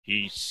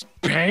He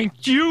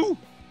spanked you?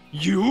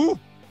 You?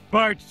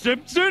 Bart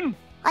Simpson?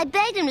 I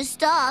begged him to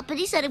stop, but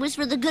he said it was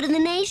for the good of the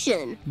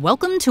nation.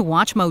 Welcome to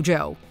Watch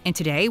Mojo, and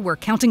today we're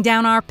counting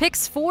down our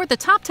picks for the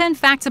top 10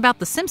 facts about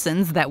The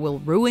Simpsons that will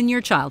ruin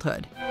your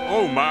childhood.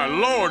 Oh my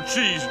lord,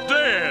 she's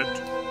dead!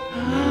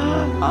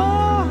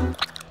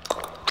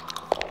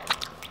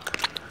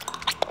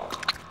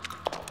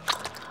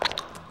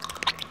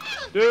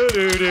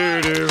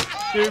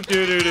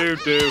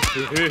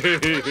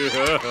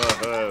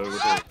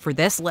 For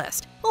this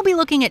list, we'll be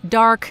looking at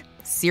dark,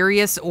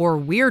 serious, or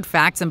weird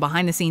facts and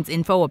behind-the-scenes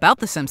info about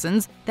The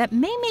Simpsons that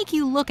may make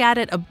you look at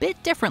it a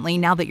bit differently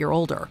now that you're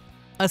older.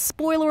 A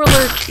spoiler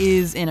alert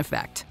is in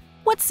effect.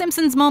 What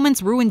Simpsons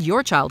moments ruined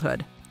your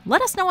childhood?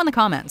 Let us know in the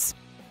comments.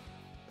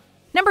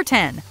 Number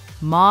 10.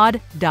 Maude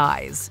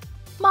dies.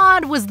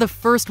 Maude was the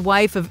first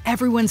wife of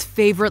everyone's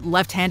favorite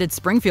left-handed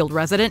Springfield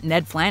resident,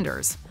 Ned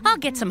Flanders. I'll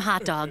get some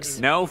hot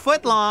dogs. No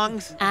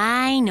footlongs.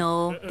 I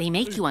know. They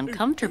make you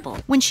uncomfortable.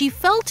 When she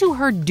fell to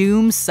her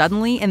doom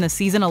suddenly in the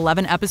season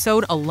 11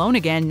 episode Alone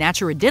Again,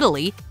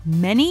 Naturadiddly,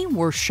 many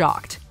were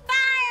shocked.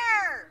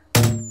 Fire!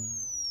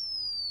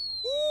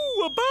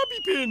 Ooh, a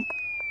bobby pin!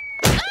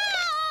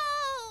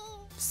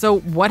 So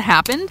what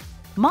happened?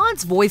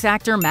 Maude's voice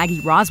actor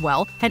Maggie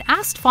Roswell had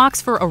asked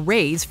Fox for a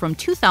raise from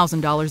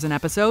 $2,000 an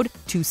episode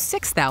to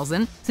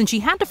 $6,000 since she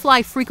had to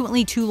fly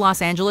frequently to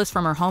Los Angeles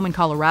from her home in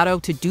Colorado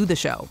to do the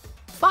show.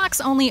 Fox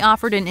only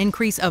offered an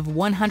increase of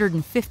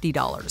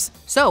 $150,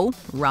 so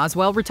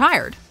Roswell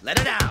retired.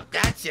 Let it out.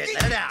 That's it.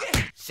 Let it out.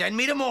 Send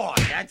me to more.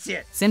 That's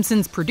it.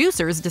 Simpsons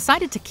producers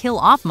decided to kill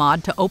off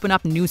Maude to open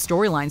up new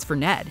storylines for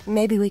Ned.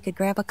 Maybe we could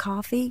grab a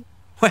coffee?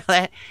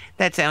 Well,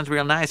 that sounds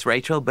real nice,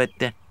 Rachel, but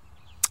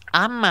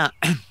I'm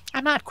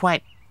not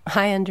quite.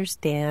 I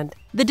understand.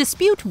 The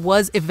dispute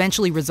was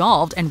eventually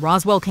resolved and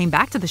Roswell came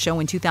back to the show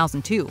in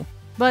 2002.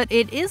 But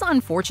it is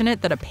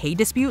unfortunate that a pay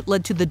dispute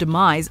led to the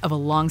demise of a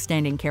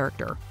long-standing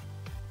character.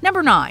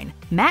 Number 9.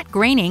 Matt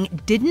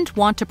Groening didn't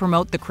want to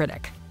promote The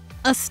Critic.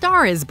 A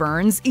Star Is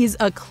Burns is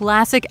a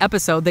classic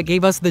episode that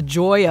gave us the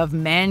joy of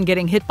man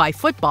getting hit by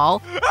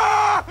football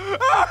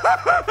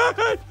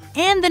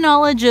and the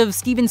knowledge of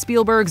Steven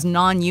Spielberg's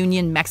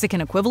non-union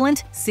Mexican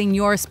equivalent,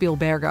 Señor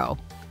Spielbergo.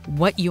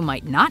 What you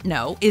might not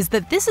know is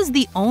that this is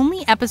the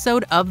only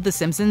episode of The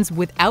Simpsons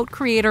without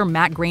creator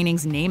Matt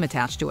Groening's name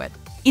attached to it.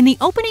 In the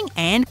opening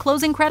and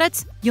closing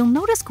credits, you'll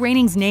notice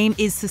Groening's name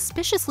is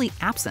suspiciously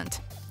absent.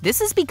 This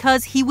is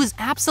because he was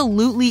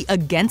absolutely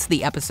against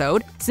the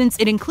episode, since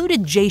it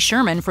included Jay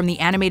Sherman from the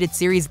animated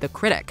series The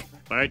Critic.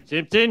 Bart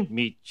Simpson,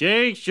 meet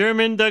Jay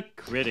Sherman the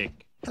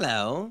Critic.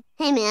 Hello.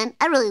 Hey man,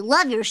 I really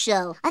love your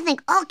show. I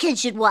think all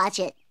kids should watch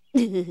it.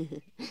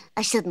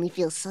 I suddenly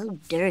feel so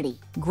dirty.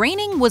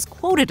 Groening was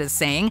quoted as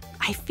saying,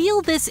 "I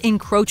feel this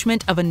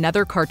encroachment of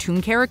another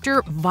cartoon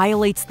character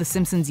violates the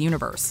Simpsons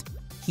universe."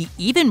 He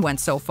even went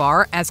so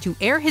far as to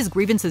air his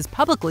grievances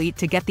publicly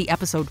to get the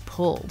episode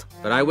pulled.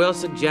 But I will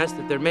suggest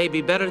that there may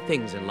be better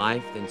things in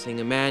life than seeing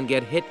a man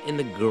get hit in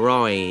the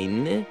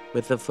groin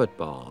with a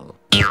football.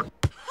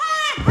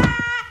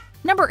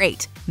 Number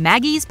 8.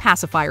 Maggie's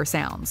pacifier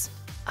sounds.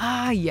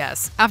 Ah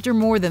yes, after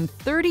more than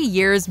 30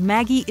 years,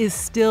 Maggie is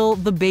still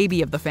the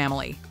baby of the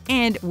family.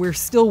 And we're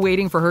still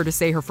waiting for her to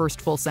say her first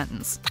full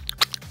sentence.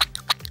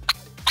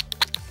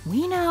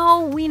 We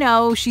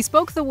know, she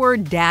spoke the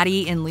word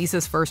daddy in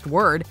Lisa's first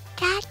word.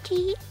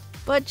 Daddy.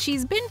 But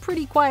she's been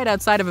pretty quiet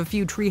outside of a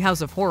few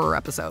Treehouse of Horror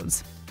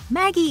episodes.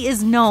 Maggie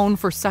is known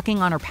for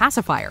sucking on her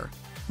pacifier.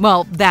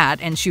 Well,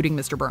 that and shooting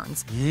Mr.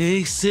 Burns.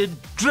 I said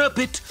drop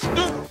it.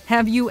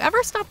 Have you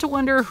ever stopped to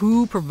wonder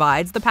who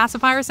provides the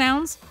pacifier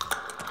sounds?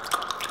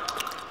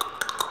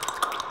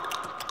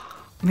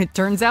 It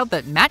turns out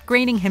that Matt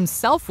Groening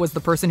himself was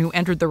the person who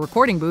entered the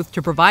recording booth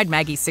to provide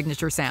Maggie's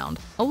signature sound,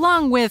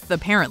 along with,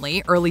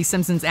 apparently, early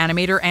Simpsons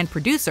animator and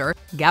producer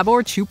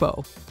Gabor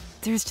Chupo.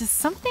 There's just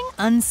something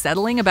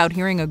unsettling about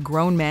hearing a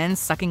grown man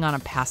sucking on a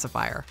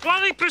pacifier.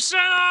 20%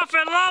 off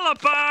at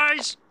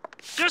Lullabies!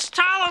 Just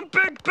tell him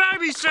Big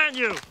Baby sent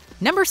you!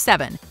 Number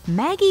 7.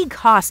 Maggie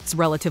costs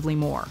relatively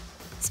more.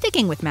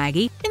 Sticking with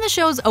Maggie, in the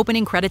show's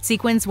opening credit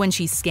sequence when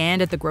she's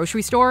scanned at the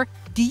grocery store,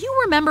 do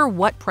you remember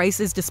what price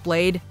is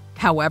displayed?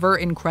 However,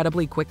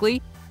 incredibly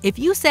quickly? If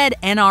you said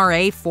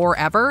NRA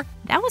forever,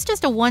 that was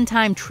just a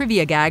one-time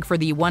trivia gag for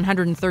the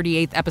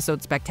 138th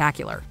episode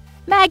spectacular.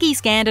 Maggie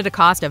scanned at a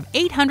cost of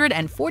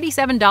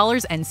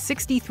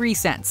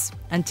 $847.63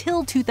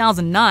 until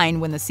 2009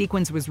 when the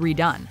sequence was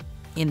redone.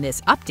 In this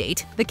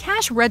update, the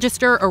cash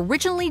register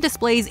originally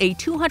displays a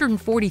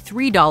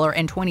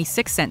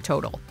 $243.26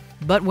 total.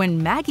 But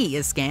when Maggie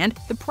is scanned,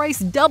 the price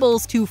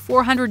doubles to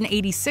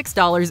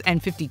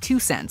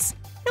 $486.52.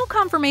 No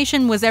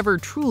confirmation was ever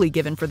truly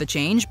given for the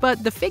change,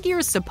 but the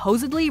figures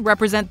supposedly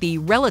represent the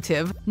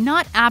relative,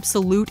 not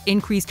absolute,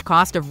 increased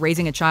cost of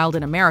raising a child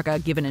in America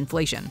given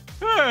inflation.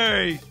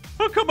 Hey,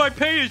 how come my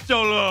pay is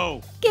so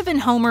low? Given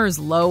Homer's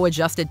low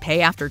adjusted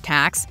pay after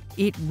tax,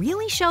 it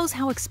really shows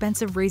how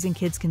expensive raising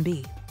kids can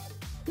be.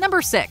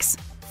 Number 6.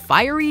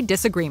 Fiery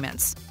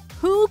disagreements.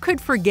 Who could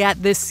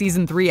forget this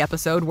season 3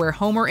 episode where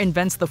Homer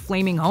invents the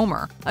Flaming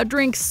Homer? A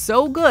drink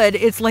so good,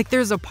 it's like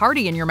there's a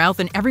party in your mouth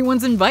and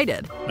everyone's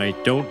invited. I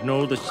don't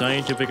know the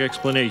scientific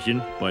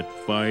explanation, but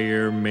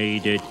fire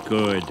made it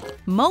good.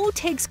 Moe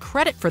takes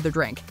credit for the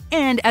drink,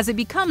 and as it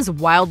becomes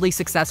wildly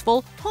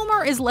successful,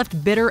 Homer is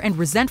left bitter and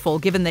resentful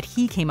given that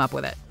he came up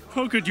with it.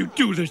 How could you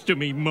do this to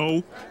me,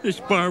 Moe? This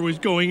bar was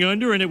going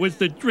under and it was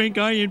the drink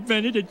I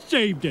invented that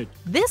saved it.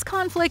 This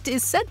conflict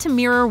is said to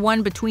mirror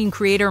one between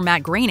creator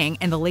Matt Groening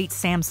and the late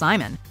Sam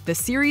Simon, the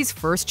series'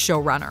 first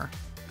showrunner.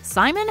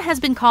 Simon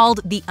has been called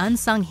the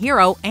unsung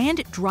hero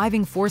and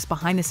driving force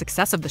behind the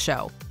success of the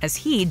show, as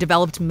he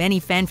developed many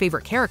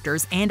fan-favorite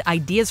characters and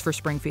ideas for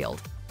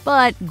Springfield.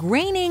 But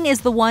Groening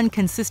is the one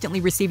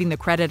consistently receiving the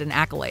credit and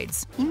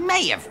accolades. He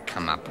may have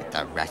come up with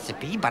the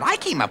recipe, but I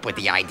came up with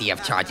the idea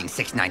of charging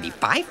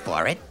 $6.95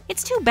 for it.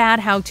 It's too bad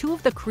how two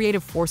of the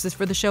creative forces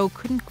for the show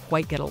couldn't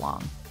quite get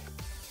along.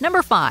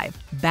 Number 5.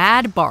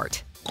 Bad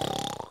Bart.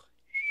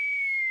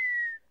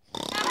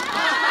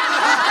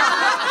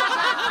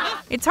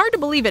 It's hard to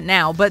believe it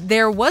now, but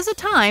there was a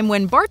time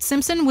when Bart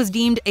Simpson was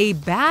deemed a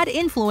bad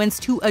influence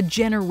to a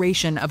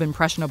generation of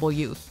impressionable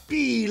youth.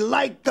 Be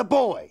like the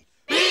boy.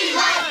 Be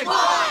like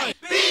boy!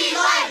 Be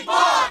like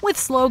boy! With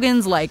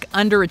slogans like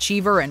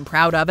underachiever and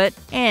proud of it,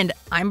 and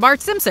I'm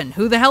Bart Simpson,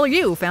 who the hell are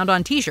you, found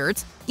on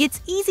t-shirts, it's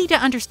easy to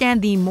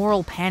understand the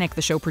moral panic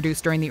the show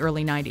produced during the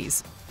early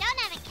 90s. Don't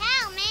have a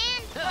cow,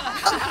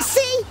 man.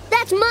 See?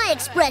 That's my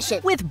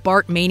expression. With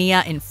Bart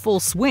mania in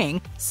full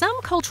swing, some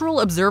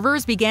cultural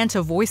observers began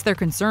to voice their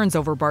concerns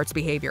over Bart's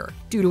behavior,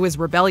 due to his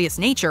rebellious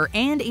nature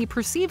and a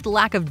perceived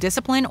lack of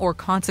discipline or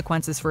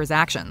consequences for his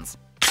actions.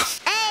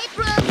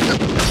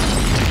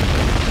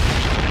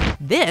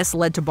 This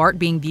led to Bart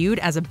being viewed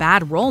as a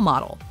bad role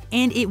model,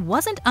 and it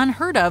wasn't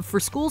unheard of for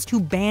schools to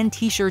ban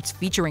t-shirts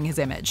featuring his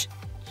image.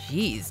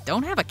 Jeez,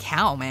 don't have a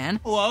cow, man.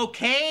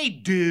 Okay,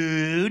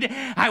 dude.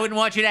 I wouldn't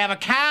want you to have a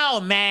cow,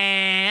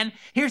 man.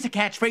 Here's a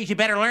catchphrase you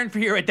better learn for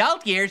your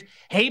adult years.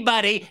 Hey,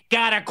 buddy,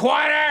 got a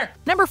quarter?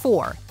 Number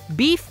 4.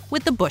 Beef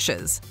with the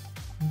Bushes.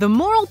 The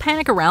moral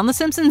panic around The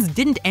Simpsons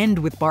didn't end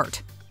with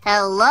Bart.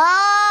 Hello,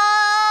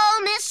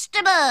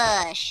 Mr.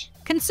 Bush.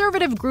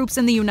 Conservative groups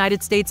in the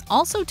United States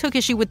also took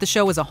issue with the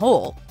show as a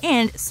whole,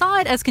 and saw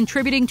it as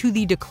contributing to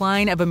the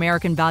decline of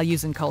American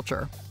values and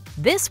culture.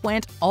 This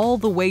went all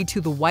the way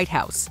to the White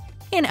House.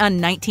 In a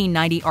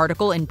 1990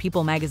 article in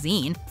People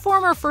magazine,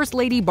 former First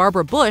Lady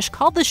Barbara Bush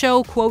called the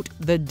show, quote,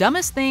 the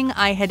dumbest thing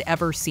I had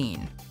ever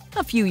seen.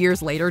 A few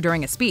years later,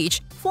 during a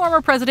speech,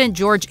 former President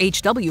George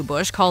H.W.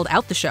 Bush called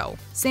out the show,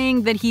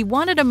 saying that he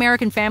wanted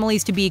American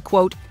families to be,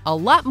 quote, a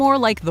lot more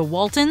like the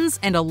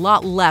Waltons and a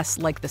lot less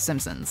like the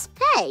Simpsons.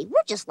 Hey,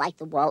 we're just like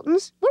the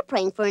Waltons. We're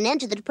praying for an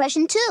end to the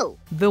Depression, too.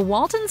 The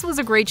Waltons was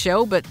a great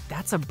show, but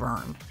that's a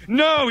burn.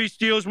 Now he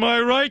steals my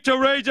right to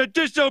raise a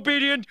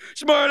disobedient,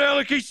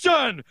 smart-alecky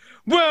son.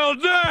 Well,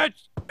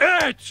 that's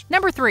it!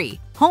 Number 3.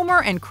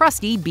 Homer and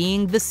Krusty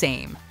being the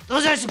same.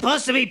 Those are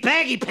supposed to be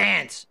baggy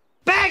pants.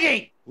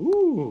 Baggy!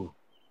 Ooh,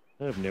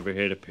 I've never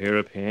had a pair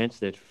of pants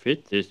that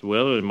fit this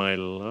well in my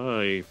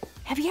life.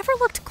 Have you ever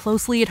looked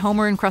closely at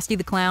Homer and Krusty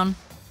the Clown?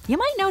 You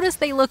might notice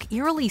they look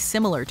eerily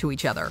similar to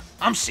each other.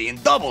 I'm seeing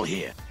double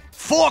here.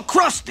 4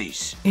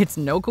 Krusties. It's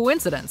no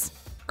coincidence.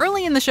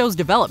 Early in the show's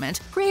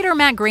development, creator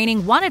Matt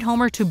Groening wanted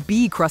Homer to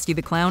be Krusty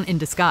the Clown in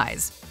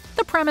disguise.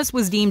 The premise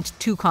was deemed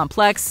too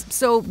complex,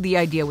 so the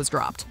idea was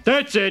dropped.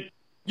 That's it!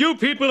 You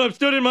people have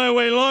stood in my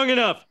way long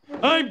enough!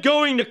 I'm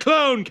going to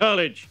clown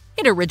college!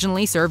 It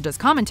originally served as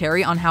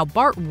commentary on how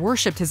Bart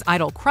worshipped his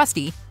idol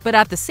Krusty, but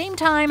at the same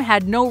time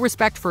had no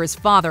respect for his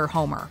father,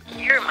 Homer.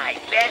 You're my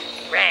best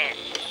friend.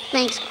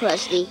 Thanks,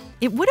 Krusty.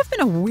 It would have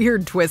been a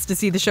weird twist to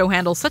see the show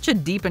handle such a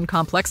deep and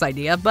complex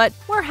idea, but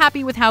we're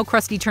happy with how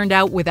Krusty turned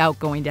out without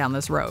going down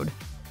this road.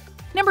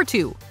 Number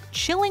 2.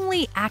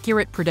 Chillingly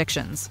accurate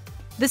predictions.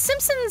 The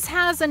Simpsons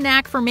has a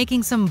knack for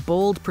making some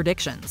bold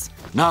predictions.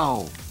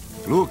 Now,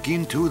 look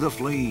into the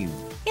flame.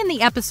 In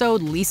the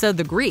episode Lisa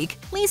the Greek,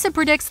 Lisa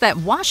predicts that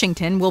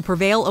Washington will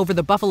prevail over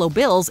the Buffalo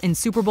Bills in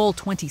Super Bowl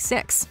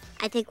 26.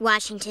 I think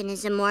Washington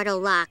is a mortal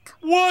lock.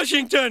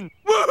 Washington!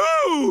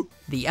 Woohoo!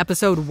 The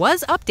episode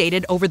was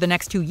updated over the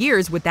next 2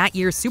 years with that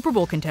year's Super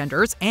Bowl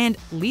contenders, and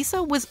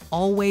Lisa was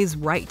always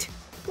right.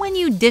 When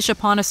You Dish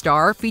Upon a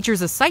Star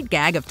features a sight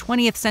gag of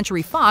 20th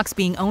Century Fox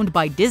being owned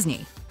by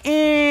Disney.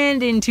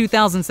 And in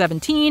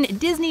 2017,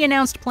 Disney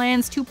announced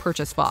plans to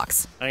purchase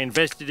Fox. I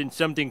invested in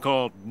something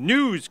called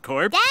News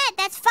Corp. Dad,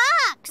 that's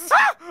Fox!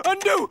 Ah!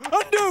 Undo!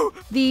 Undo!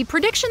 The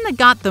prediction that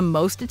got the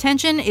most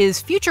attention is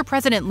future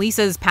President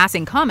Lisa's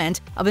passing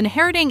comment of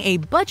inheriting a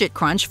budget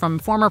crunch from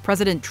former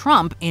President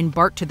Trump in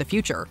Bart to the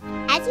Future.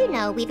 As you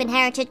know, we've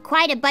inherited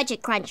quite a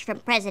budget crunch from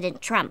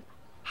President Trump.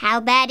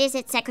 How bad is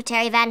it,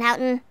 Secretary Van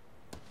Houten?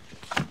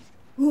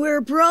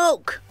 We're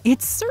broke.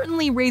 It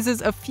certainly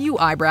raises a few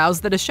eyebrows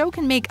that a show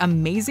can make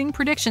amazing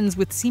predictions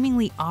with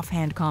seemingly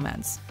offhand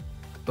comments.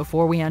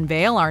 Before we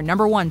unveil our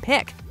number 1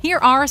 pick, here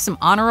are some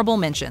honorable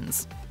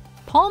mentions.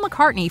 Paul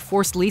McCartney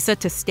forced Lisa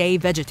to stay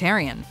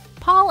vegetarian.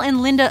 Paul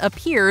and Linda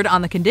appeared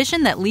on the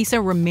condition that Lisa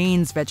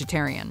remains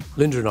vegetarian.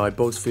 Linda and I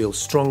both feel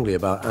strongly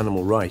about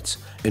animal rights.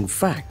 In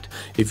fact,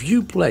 if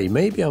you play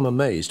Maybe I'm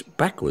Amazed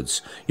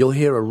backwards, you'll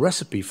hear a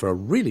recipe for a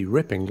really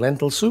ripping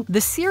lentil soup. The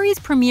series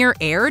premiere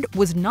aired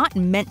was not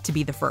meant to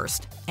be the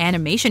first.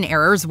 Animation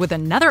errors with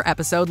another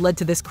episode led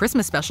to this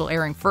Christmas special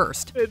airing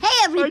first. Hey,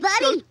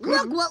 everybody!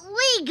 Look what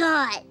we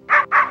got!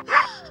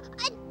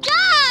 A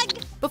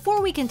dog!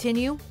 Before we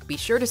continue, be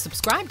sure to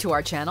subscribe to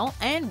our channel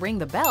and ring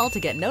the bell to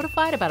get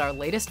notified about our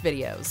latest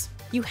videos.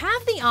 You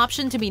have the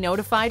option to be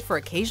notified for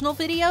occasional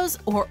videos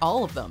or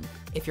all of them.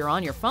 If you're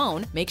on your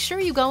phone, make sure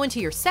you go into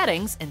your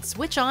settings and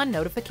switch on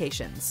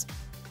notifications.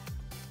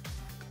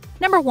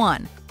 Number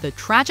 1. The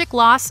tragic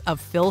loss of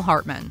Phil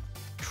Hartman.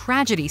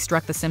 Tragedy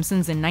struck The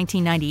Simpsons in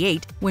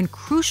 1998 when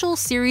crucial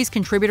series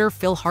contributor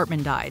Phil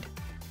Hartman died.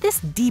 This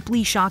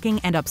deeply shocking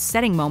and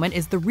upsetting moment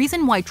is the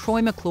reason why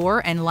Troy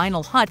McClure and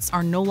Lionel Hutz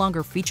are no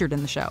longer featured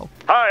in the show.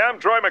 Hi, I'm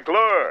Troy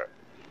McClure.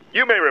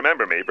 You may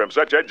remember me from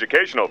such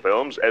educational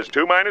films as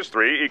 2 -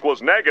 3 =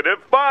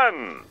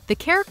 -fun. The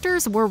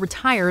characters were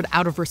retired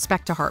out of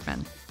respect to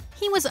Hartman.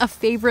 He was a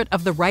favorite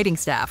of the writing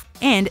staff,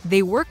 and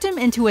they worked him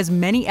into as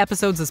many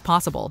episodes as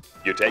possible.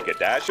 You take a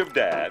dash of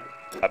Dad,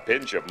 a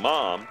pinch of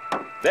Mom,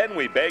 then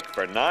we bake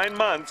for 9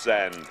 months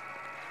and...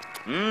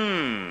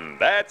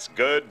 that's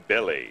good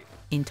Billy.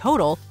 In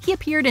total, he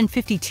appeared in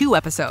 52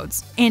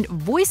 episodes, and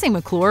voicing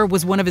McClure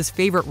was one of his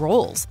favorite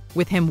roles,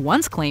 with him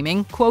once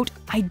claiming, quote,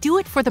 "I do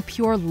it for the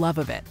pure love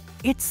of it."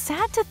 It's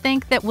sad to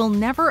think that we'll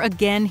never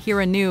again hear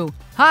a new,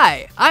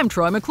 "Hi, I'm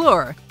Troy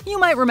McClure. You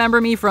might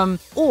remember me from,"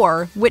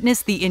 or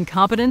witness the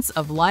incompetence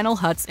of Lionel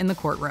Hutz in the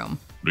courtroom.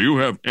 Do you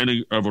have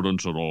any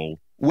evidence at all?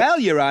 Well,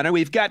 Your Honor,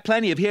 we've got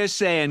plenty of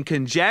hearsay and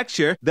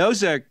conjecture.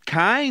 Those are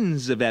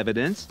kinds of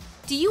evidence.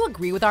 Do you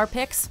agree with our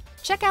picks?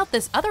 Check out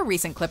this other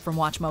recent clip from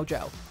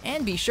WatchMojo,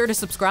 and be sure to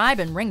subscribe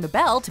and ring the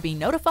bell to be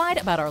notified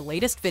about our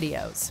latest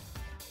videos.